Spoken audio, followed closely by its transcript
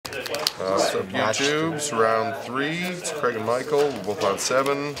What's up, YouTubes? Round 3. It's Craig and Michael. We're both on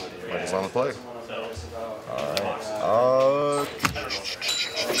 7. Michael's on the play. Alright.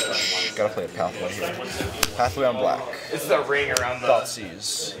 Gotta play a pathway here. Pathway on black. It's the ring around the...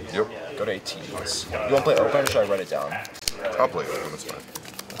 Thoughtseize. Yep. Go to 18. You want to play open or should I write it down? I'll play open, it's fine.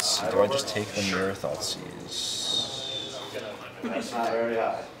 Let's see. Do I just take the mirror Thoughtseize? That's not very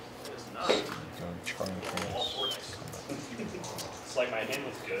high. Charming Prince. It's like my hand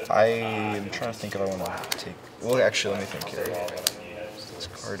was good. I'm trying to think if I want to take... Well, actually, let me think here. This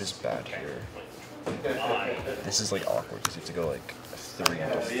card is bad here. This is like awkward because you have to go like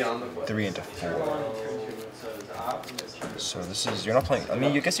 3 into 4. So this is... You're not playing... I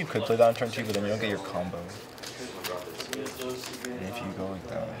mean, I guess you could play that on turn 2, but then you don't get your combo. And if you go like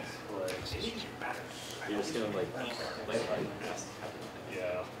that... You're just gonna like...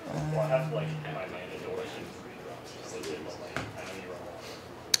 Yeah. Well, I have like my mana doors and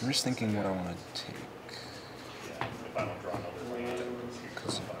I'm just thinking what I want to take. if I don't draw another land,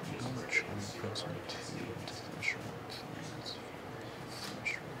 Because if I'm going to try and put some 2 into Thresher,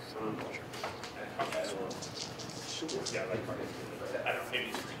 yeah, that card. I don't maybe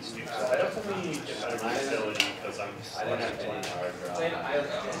it's pretty stupid. I definitely get better ability because I'm I didn't have any hard draw. I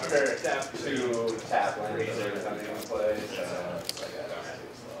tap 2 tap lands or something in play, so it's like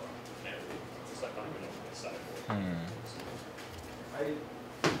it's like not even on the side.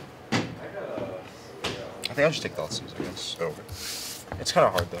 I think I'll just take Thoughtseize, I guess. Okay. It's kind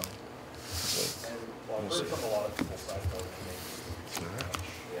of hard though. It's like, Well, I've heard from a lot of people side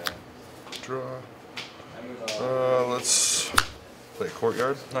Draw. Let's play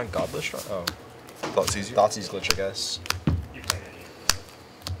Courtyard. not Godless, right? Oh. Thoughtseize. Thoughtseize glitch, I guess. You play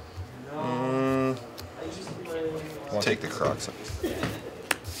any. Take the Crocs.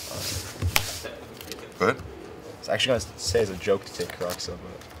 Go ahead. I was actually going to say as a joke to take Croxa,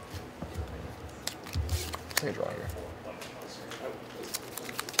 but... Take a draw here.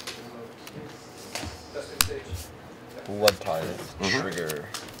 Blood Tithe. Trigger.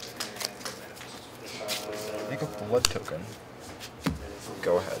 Make a blood token.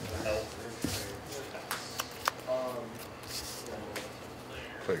 Go ahead.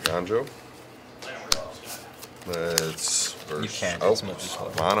 Play Ganjo. Let's first. You can't, Oh, it's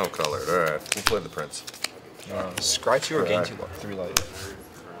multicolored. monocolored. Alright, we'll play the Prince. Scry 2 or gain 3 life.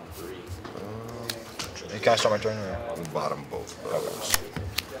 Can I start my turn? Or? We'll bottom both of those.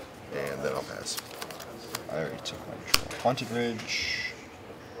 And then I'll pass. I already took my draw. Haunted Ridge.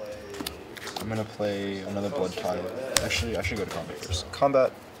 I'm gonna play another Blood Tithe. Actually, I should go to combat first.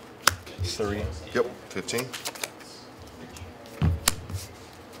 Combat 3. Yep, 15.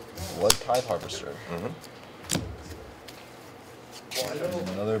 Blood Tithe Harvester. Mm-hmm.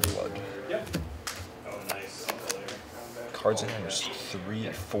 Another blood. Yep. Oh, nice. Cards in hand is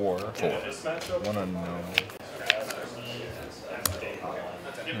 3, 4. This matchup. One unknown.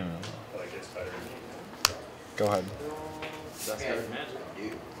 Go ahead. I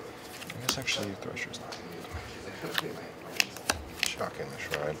guess actually Thresher's not good. Shock in the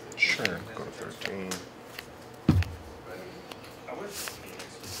Shrine. Sure. Go to 13.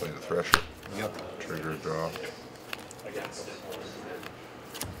 Play the Thresher. Yep. Trigger, draw.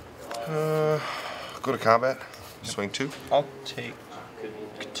 Go to combat. Swing 2. I'll take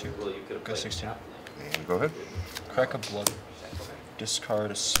 2. Go 16. And go ahead. Crack a blood.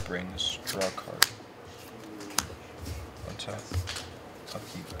 Discard a springs. Draw a card. Untap.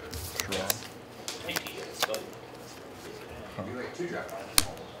 Upkeep. Draw.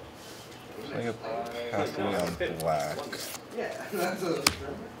 Play a pathway on black.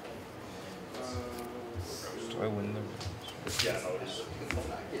 Do I win the round?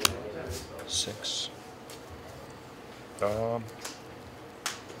 6. I'll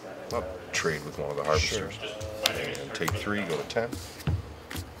trade with one of the Harvesters. And take 3, go to 10.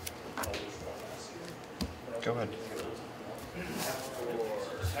 Go ahead.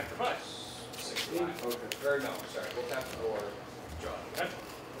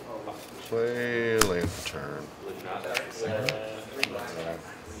 Play land for turn.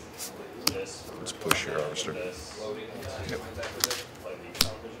 Let's push your Harvester. Yep.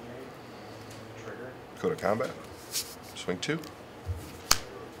 Go to combat. Swing 2.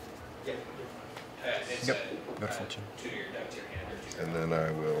 Yep. Go to 14. And then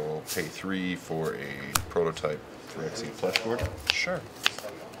I will pay 3 for a prototype Phyrexian Fleshboard. Sure.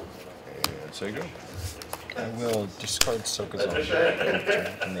 And so you go. I will discard Soka's on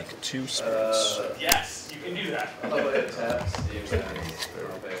and make 2 spirits. Yes, you can do that.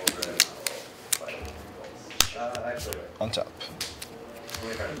 Untap.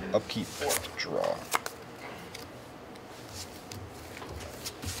 Upkeep. Draw.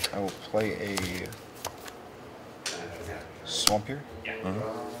 I will play a Swamp here.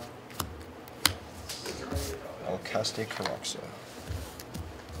 I'll cast a Karoxa.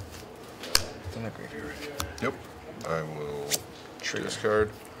 In the graveyard. Yep. I will Trigger.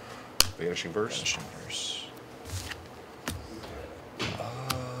 discard. Vanishing Verse. Vanishing Verse.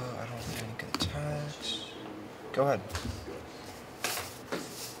 I don't think any good attacks. Go ahead.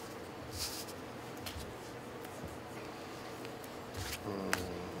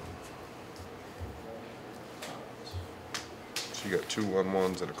 So you got 2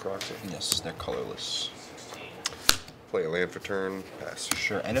 1/1s and a Croxy. Yes, they're colorless. Play a land for turn. Pass.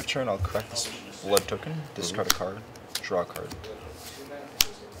 Sure. End of turn, I'll correct this blood token, discard a card, draw a card.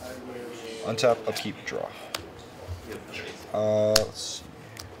 Untap, upkeep, draw. Let's see.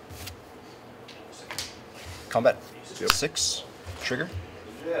 Combat. Yep. 6. Trigger.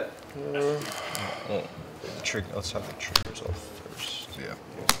 Oh, the trigger. Let's have the triggers off first. Yeah.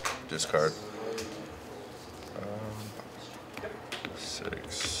 Discard.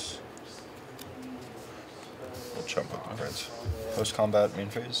 6. We'll chump with my friends. Post combat main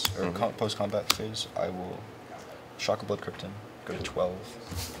phase, or post combat phase, I will shock a Blood Krypton, go to 12,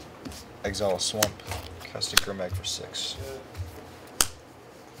 exile a swamp, cast a Grimag for 6.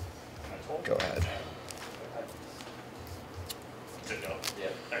 Go ahead.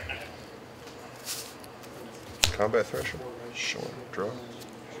 Combat Thresher. Sure. Draw.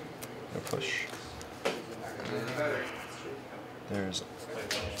 No push. There's.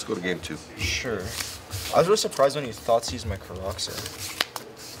 Let's go to game 2. Sure. I was really surprised when he thought seized my Karoxa.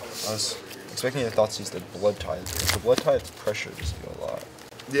 I was expecting he thought seized the Blood Tithe, because the Blood Tithe pressure does you a lot.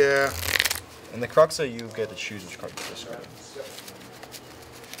 Yeah. In the Karoxa, you get to choose which card to discard.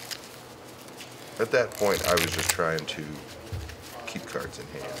 At that point, I was just trying to keep cards in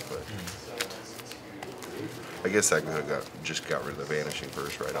hand, but I guess I just got rid of the Vanishing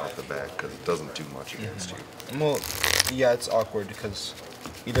Verse right off the bat because it doesn't do much against you. Well, yeah, it's awkward because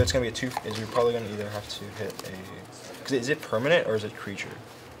either it's gonna be a 2. Is you're probably gonna either have to hit a. Cause is it permanent or is it creature?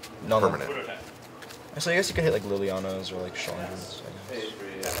 No, Permanent. So I guess you could hit like Liliana's or like Chandra's. I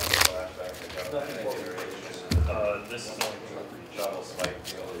guess. This is only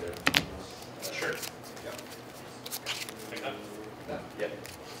sure. Like that? Yep.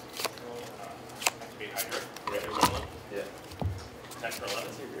 Be Hydra. Yeah. 10 for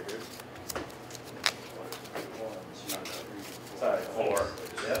 11. Sorry. 4.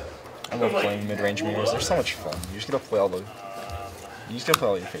 Yeah. I love playing mid-range mirrors. They're so much fun. You just gotta play all the. You just gotta play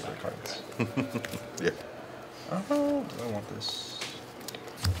all your favorite cards. Yeah. Oh, do I want this?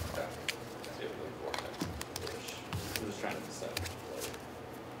 I'm just trying to decide.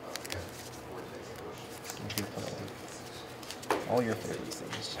 You can play all your favorite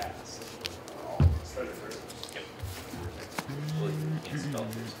things.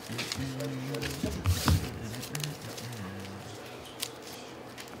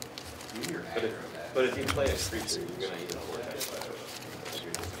 But if you play a creature, you're gonna eat a vortex.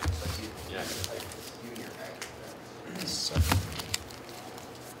 You're not gonna take this. 7.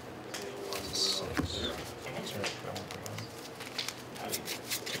 6. That's right.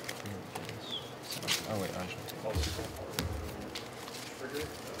 Oh wait, I should take this.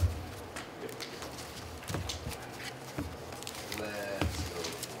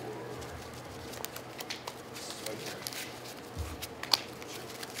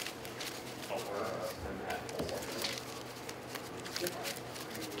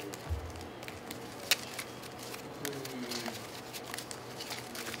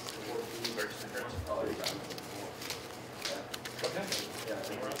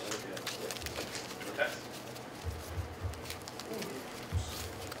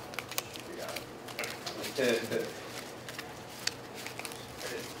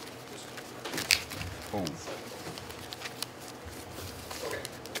 Oh.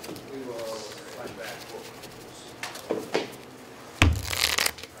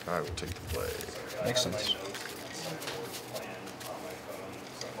 I will take the play. Makes sense.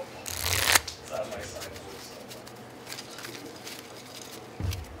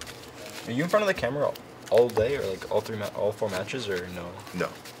 Are you in front of the camera all day, or like all 4 matches, or no? No.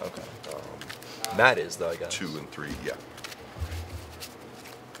 Okay. Matt is though, I guess. 2 and 3, yeah.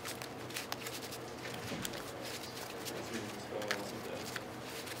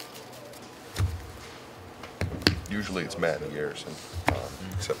 Usually it's Matt and Garrison,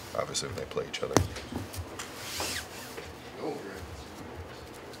 except obviously when they play each other.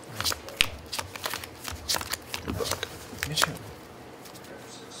 Good luck. You too.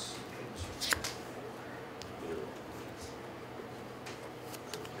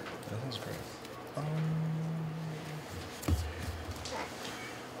 That sounds great.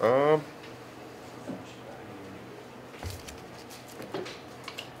 I'm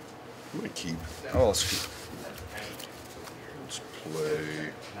gonna keep. Oh, let's keep. Let's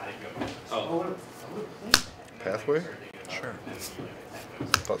play Oh. Pathway. Sure.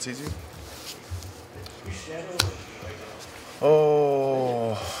 Thoughts easy.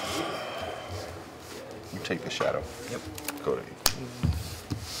 Oh. You take the shadow. Yep. Go to 8.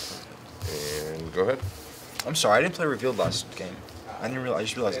 And go ahead. I'm sorry, I didn't play revealed last game. I didn't realize. I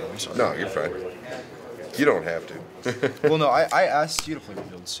just realized that. I'm sorry. No, you're fine. You don't have to. Well, no, I asked you to play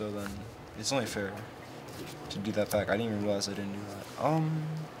revealed, so then it's only fair to do that back. I didn't even realize I didn't do that.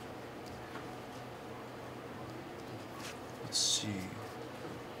 Let's see.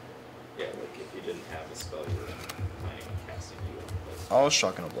 Yeah, like if you didn't have a spell, you were planning on casting you. I'll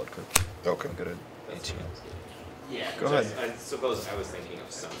shotgun a blood quick. Okay. I'm good at 18. Yeah. Go ahead. I suppose I was thinking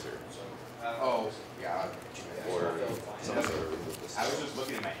of Censor. Oh, yeah. Or Censor. I was just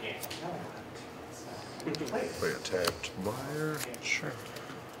looking at my hand. Play a tapped Meyer. Sure.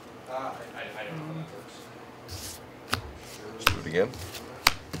 I don't know how that works. Let's do it again.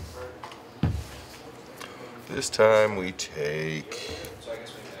 This time we take.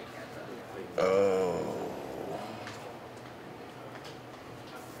 Oh.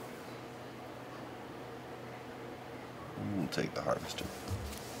 We'll take the Harvester.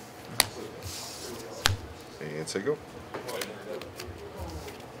 And say go.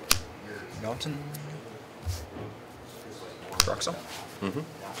 Mountain. Roxo? Mm-hmm.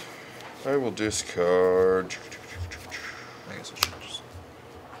 I will discard I guess I should just.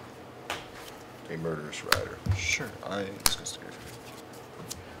 a Murderous Rider. Sure, I discussed the grave.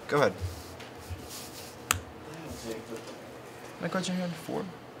 Go ahead. My cards in your hand? 4?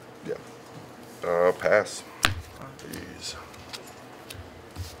 Yeah. Pass. Please.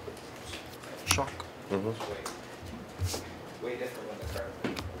 Shock. Mm-hmm.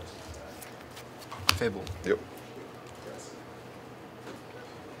 Fable. Yep.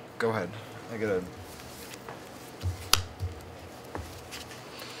 Go ahead. I get a.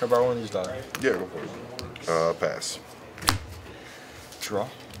 Can I borrow one of these die? Yeah, go for it. Pass. Draw.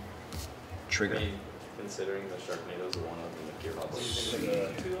 Trigger. I mean, considering the Sharknado's one of them, if you're probably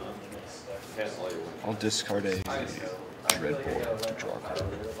all your wins. I'll discard a red board to draw a card.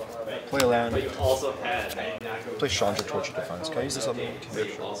 Play a land. But you also had. Play Chandra, Torture Defense. Can I use this on the But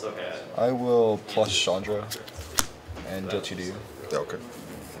you also had. I will plus Chandra and deal 2 to you. Okay.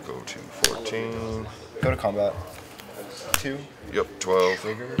 Go to 14. Go to combat. 2. Yep, 12.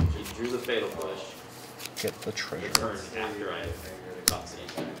 Trigger. You drew the Fatal Push. Get the treasure. Turn after I toss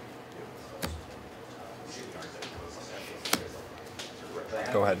it.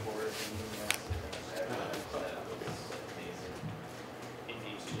 Go ahead.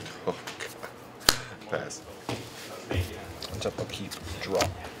 Oh, God. Pass. Untap, upkeep, draw.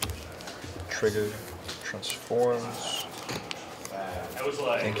 Trigger, transforms. I was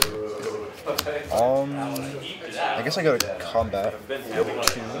like, Thank you. I guess I go to combat.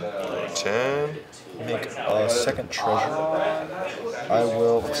 10. Make a second treasure. I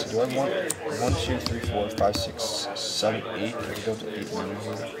will. Let's see, do I want 1, 2, 3, 4, 5, 6, 7, 8? I can go to 8 mana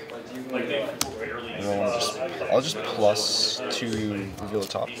here. And I'll just plus to reveal the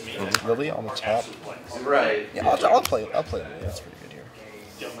top. Lily on the top. Right. Yeah, I'll play Lily. That's pretty good here.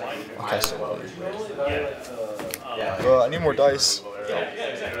 Okay, so Lily. I need more dice.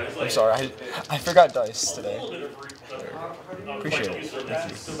 I'm sorry, I forgot dice today. Appreciate it.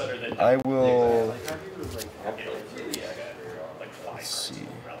 Thank you. I will. Let's see.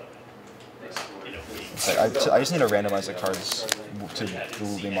 I just need to randomize the cards to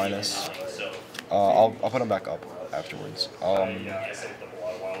the minus. I'll put them back up afterwards. I'll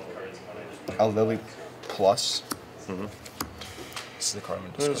Lily plus. Mm-hmm. This is the card I'm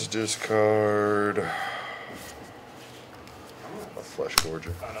going to Let's discard a Flesh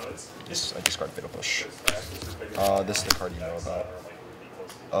Gorger. I discard Fatal Push. This is the card you know about.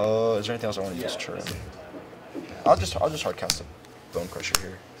 Is there anything else I want to use? Turn. I'll just hard cast a Bone Crusher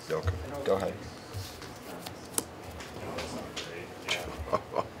here. Okay. Go ahead.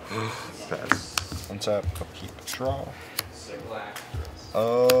 Pass. Untap, upkeep, draw.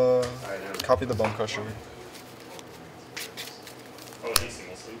 Copy the Bone Crusher. oh, he's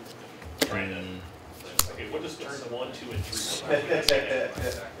single sleep. Okay, what does turns 1, 2, and 3?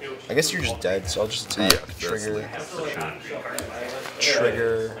 I guess you're just dead, so I'll just attack. Yeah, Trigger.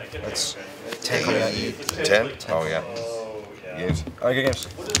 Trigger. That's 10 coming at you. 10? Oh, yeah. Games? Alright, good games.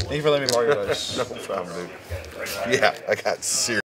 Thank you for letting me borrow your dice. No problem, dude. Yeah, I got serious.